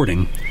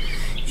unrewarding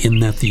in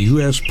that the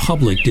U.S.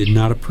 public did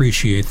not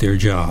appreciate their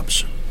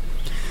jobs.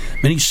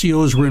 Many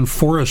COs were in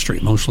forestry,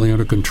 mostly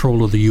under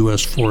control of the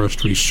U.S.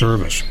 Forestry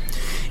Service.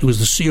 It was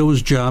the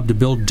CO's job to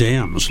build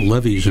dams,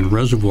 levees, and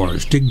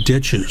reservoirs, dig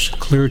ditches,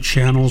 clear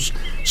channels,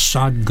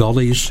 sod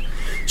gullies.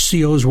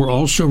 COs were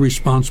also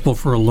responsible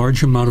for a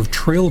large amount of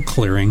trail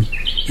clearing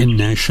in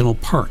national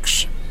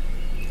parks.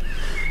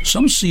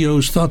 Some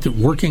COs thought that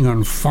working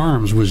on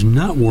farms was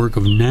not work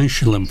of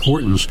national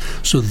importance,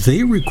 so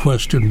they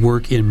requested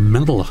work in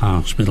mental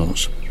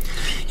hospitals.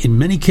 In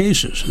many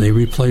cases, they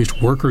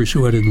replaced workers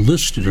who had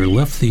enlisted or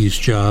left these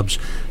jobs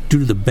due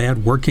to the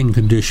bad working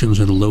conditions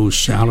and low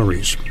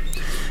salaries.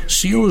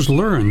 COs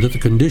learned that the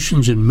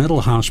conditions in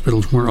mental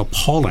hospitals were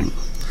appalling,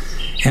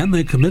 and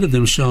they committed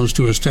themselves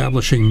to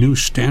establishing new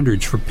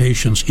standards for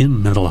patients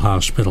in mental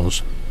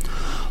hospitals.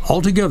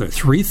 Altogether,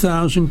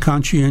 3,000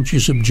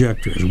 conscientious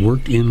objectors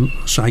worked in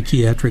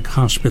psychiatric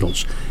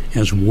hospitals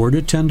as ward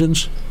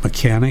attendants,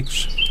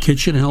 mechanics,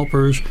 kitchen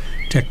helpers,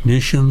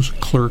 technicians,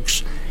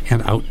 clerks,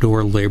 and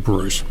outdoor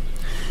laborers.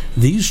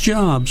 These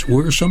jobs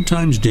were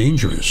sometimes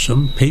dangerous.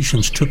 Some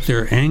patients took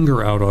their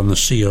anger out on the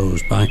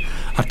COs by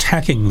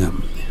attacking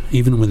them,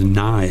 even with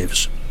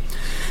knives.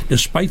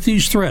 Despite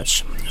these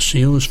threats,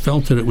 COs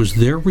felt that it was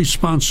their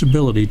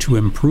responsibility to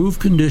improve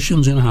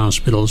conditions in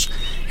hospitals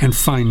and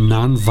find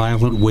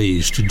nonviolent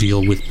ways to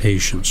deal with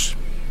patients.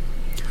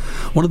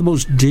 One of the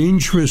most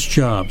dangerous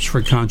jobs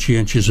for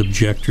conscientious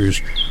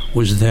objectors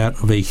was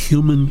that of a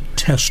human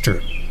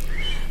tester.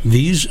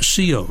 These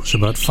COs,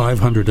 about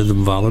 500 of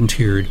them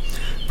volunteered,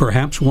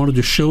 perhaps wanted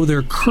to show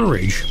their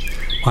courage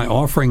by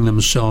offering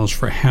themselves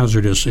for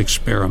hazardous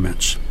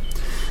experiments.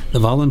 The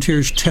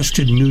volunteers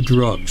tested new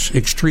drugs,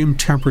 extreme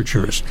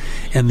temperatures,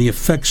 and the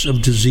effects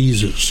of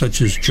diseases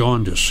such as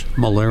jaundice,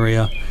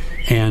 malaria,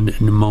 and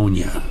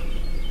pneumonia.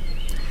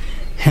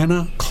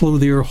 Hannah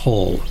Clothier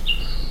Hull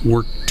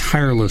worked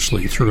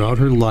tirelessly throughout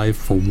her life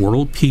for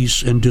world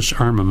peace and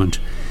disarmament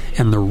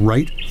and the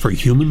right for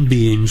human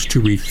beings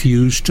to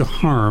refuse to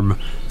harm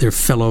their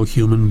fellow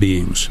human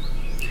beings.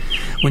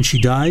 When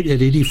she died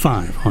at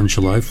 85 on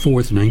July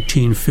 4th,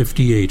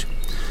 1958,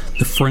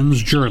 the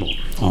Friends Journal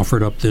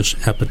offered up this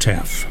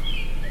epitaph.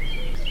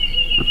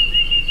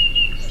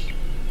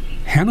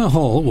 Hannah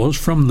Hull was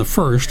from the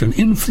first an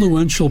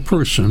influential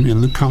person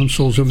in the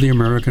councils of the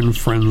American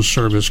Friends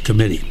Service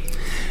Committee,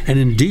 and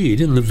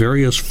indeed in the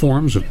various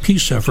forms of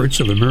peace efforts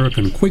of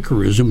American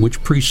Quakerism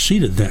which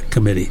preceded that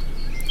committee.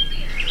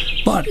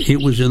 But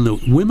it was in the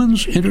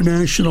Women's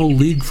International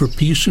League for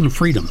Peace and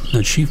Freedom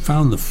that she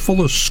found the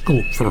fullest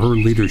scope for her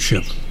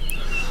leadership.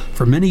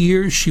 For many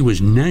years she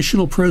was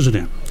national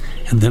president,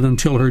 and then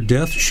until her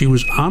death she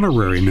was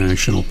honorary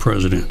national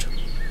president.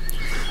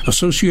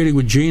 Associated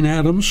with Jane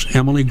Addams,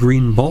 Emily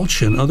Green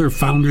Balch, and other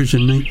founders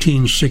in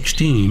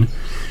 1916,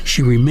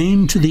 she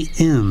remained to the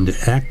end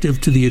active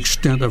to the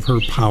extent of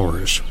her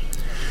powers.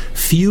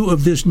 Few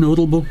of this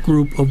notable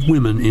group of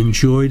women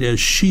enjoyed as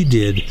she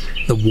did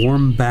the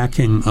warm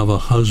backing of a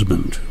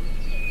husband.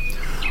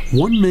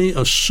 One may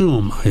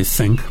assume, I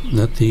think,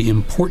 that the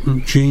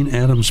important Jane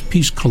Addams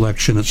Peace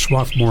Collection at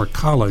Swarthmore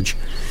College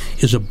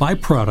is a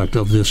byproduct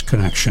of this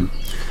connection,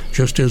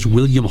 just as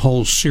William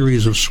Hull's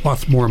series of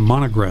Swarthmore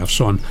monographs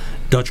on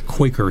Dutch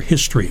Quaker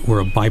history were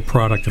a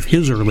byproduct of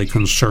his early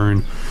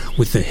concern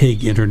with the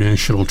Hague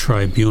International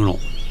Tribunal.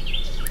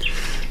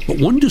 But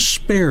one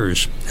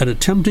despairs at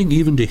attempting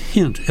even to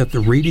hint at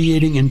the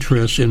radiating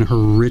interest in her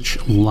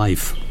rich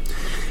life.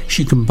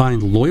 She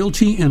combined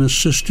loyalty and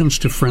assistance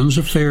to Friends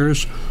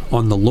affairs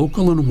on the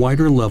local and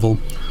wider level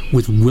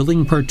with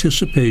willing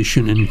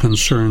participation in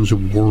concerns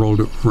of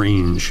world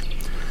range.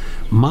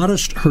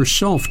 Modest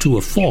herself to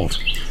a fault,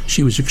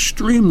 she was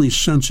extremely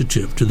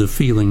sensitive to the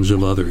feelings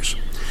of others.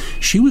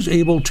 She was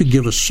able to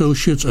give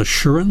associates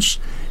assurance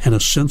and a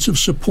sense of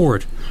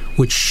support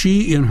which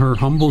she, in her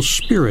humble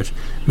spirit,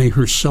 may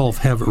herself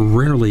have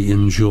rarely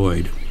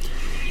enjoyed.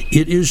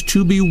 It is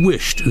to be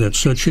wished that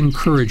such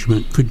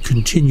encouragement could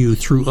continue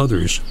through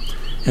others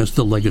as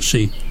the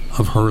legacy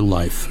of her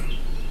life.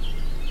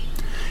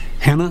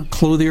 Hannah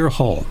Clothier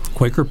Hull,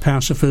 Quaker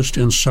pacifist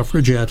and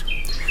suffragette,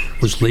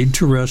 was laid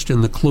to rest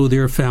in the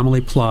Clothier family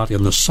plot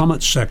in the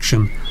Summit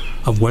section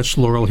of West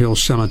Laurel Hill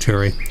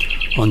Cemetery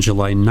on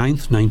July 9,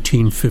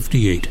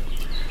 1958,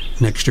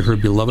 next to her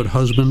beloved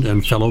husband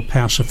and fellow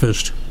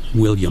pacifist,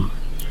 William.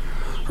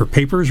 Her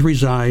papers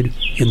reside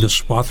in the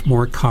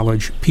Swarthmore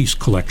College Peace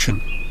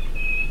Collection.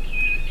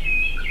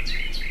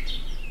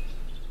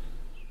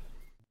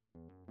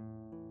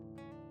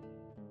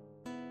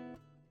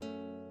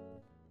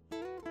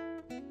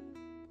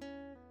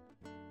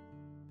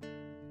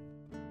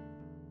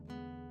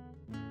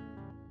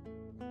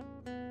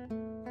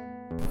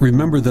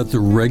 Remember that the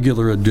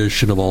regular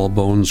edition of All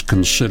Bones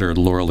Considered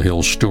Laurel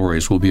Hill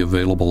Stories will be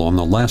available on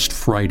the last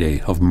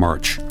Friday of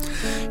March.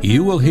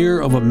 You will hear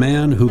of a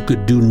man who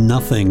could do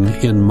nothing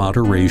in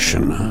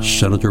moderation,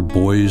 Senator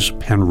Boyce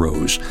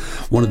Penrose,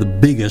 one of the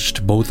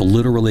biggest, both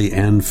literally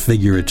and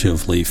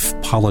figuratively,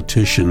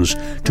 politicians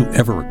to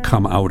ever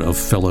come out of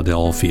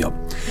Philadelphia.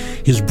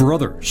 His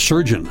brother,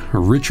 Surgeon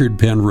Richard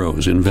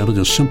Penrose, invented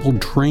a simple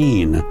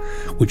train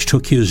which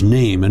took his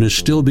name and is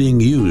still being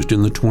used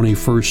in the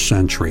 21st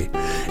century.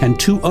 And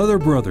two other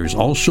brothers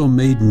also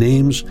made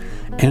names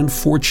and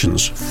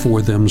fortunes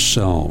for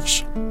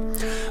themselves.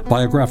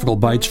 Biographical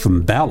Bites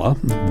from Bala,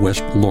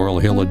 West Laurel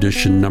Hill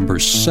edition number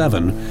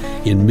 7,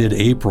 in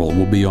mid-April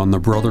will be on the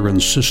brother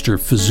and sister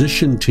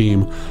physician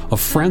team of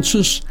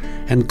Francis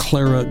and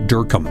Clara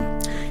Durkham.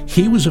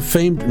 He was a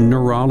famed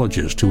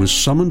neurologist who was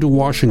summoned to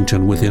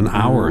Washington within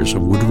hours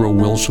of Woodrow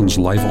Wilson's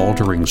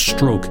life-altering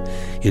stroke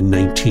in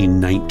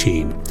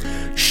 1919.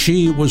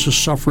 She was a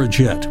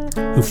suffragette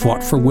who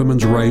fought for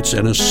women's rights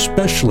and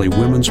especially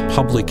women's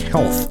public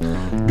health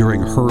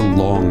during her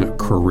long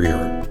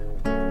career.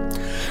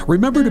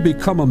 Remember to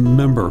become a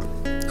member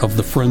of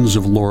the Friends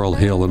of Laurel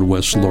Hill and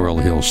West Laurel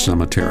Hill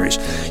Cemeteries.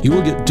 You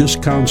will get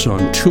discounts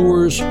on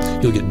tours.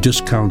 You'll get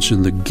discounts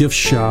in the gift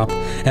shop.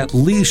 At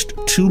least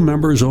 2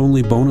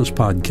 members-only bonus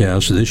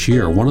podcasts this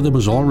year. One of them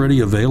is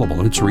already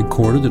available. It's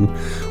recorded, and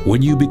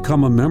when you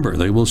become a member,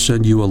 they will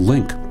send you a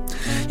link.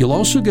 You'll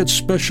also get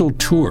special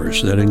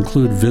tours that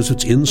include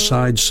visits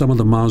inside some of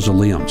the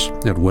mausoleums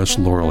at West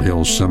Laurel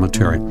Hill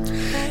Cemetery.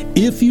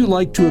 If you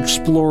like to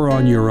explore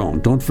on your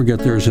own, don't forget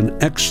there's an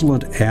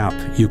excellent app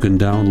you can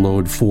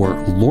download for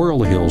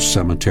Laurel Hill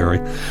Cemetery,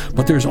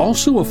 but there's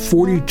also a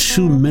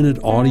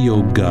 42-minute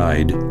audio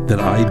guide that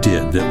I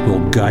did that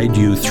will guide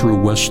you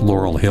through West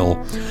Laurel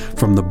Hill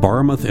from the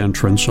Barmouth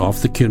entrance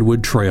off the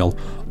Kinwood Trail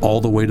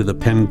all the way to the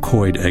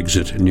Pencoid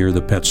exit near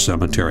the Pet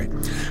Cemetery.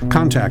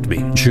 Contact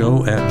me,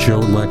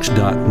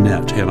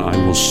 joe@joelex.net, and I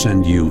will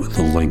send you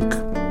the link.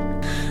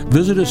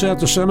 Visit us at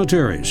the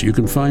cemeteries. You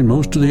can find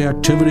most of the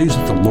activities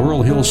at the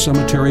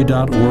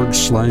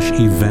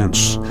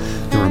laurelhillcemetery.org/events.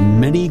 There are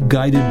many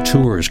guided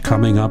tours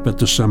coming up at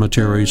the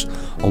cemeteries,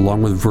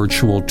 along with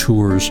virtual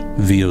tours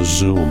via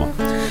Zoom.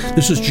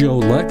 This is Joe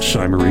Lex.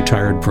 I'm a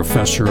retired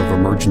professor of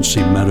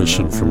emergency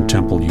medicine from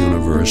Temple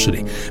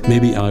University.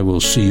 Maybe I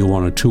will see you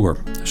on a tour.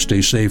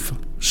 Stay safe,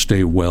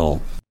 stay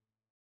well.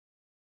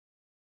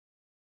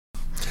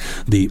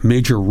 The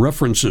major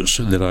references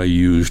that I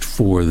used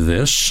for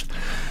this: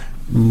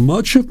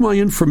 much of my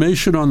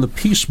information on the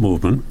peace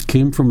movement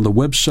came from the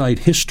website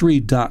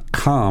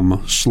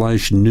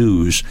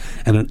history.com/news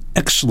and an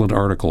excellent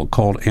article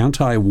called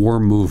Anti-War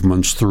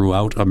Movements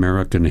Throughout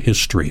American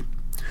History.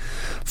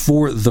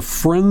 For the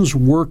Friends'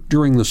 work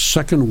during the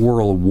Second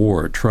World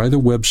War, try the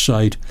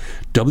website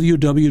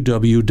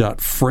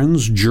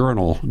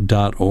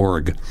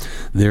www.friendsjournal.org.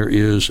 There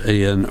is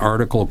an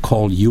article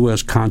called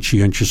U.S.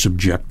 Conscientious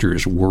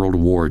Objectors, World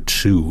War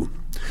II.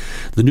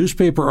 The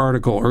newspaper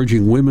article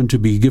urging women to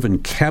be given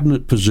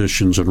cabinet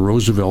positions in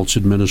Roosevelt's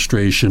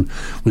administration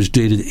was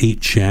dated 8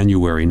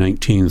 January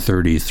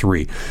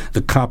 1933.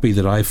 The copy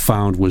that I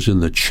found was in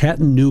the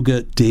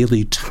Chattanooga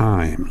Daily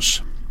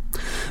Times.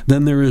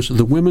 Then there is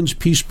The Women's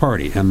Peace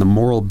Party and the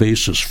Moral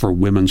Basis for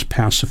Women's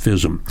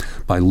Pacifism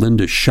by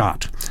Linda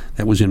Schott.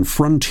 That was in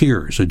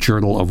Frontiers, a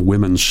Journal of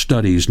Women's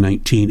Studies,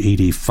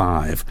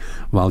 1985,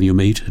 Volume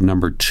 8,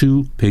 Number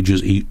 2,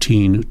 pages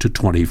 18 to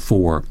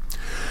 24.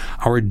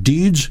 Our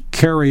Deeds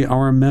Carry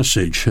Our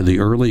Message, The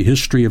Early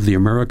History of the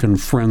American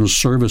Friends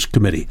Service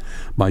Committee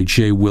by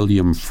J.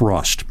 William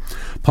Frost,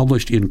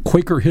 published in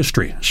Quaker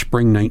History,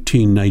 Spring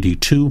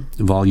 1992,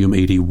 Volume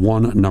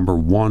 81, Number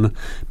 1,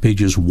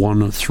 pages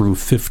 1 through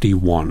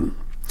 51.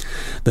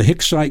 The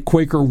Hicksite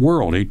Quaker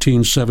World,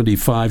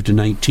 1875 to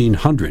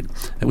 1900.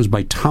 That was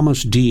by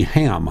Thomas D.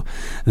 Ham.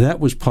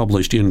 That was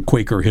published in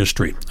Quaker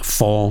History,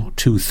 Fall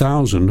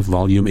 2000,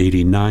 Volume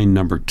 89,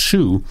 Number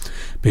 2,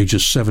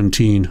 pages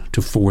 17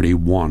 to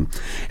 41.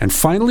 And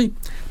finally,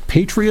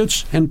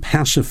 Patriots and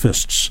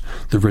Pacifists,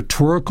 The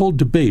Rhetorical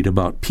Debate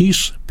About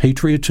Peace,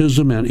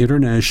 Patriotism, and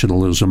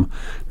Internationalism,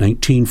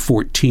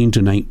 1914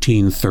 to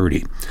 1930.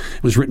 It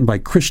was written by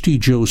Christy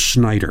Jo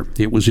Snyder.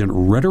 It was in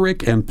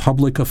Rhetoric and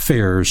Public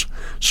Affairs,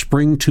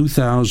 Spring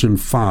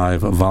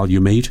 2005,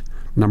 Volume 8,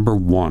 Number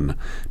 1,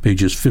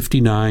 pages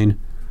 59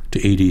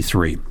 to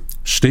 83.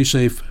 Stay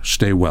safe,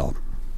 stay well.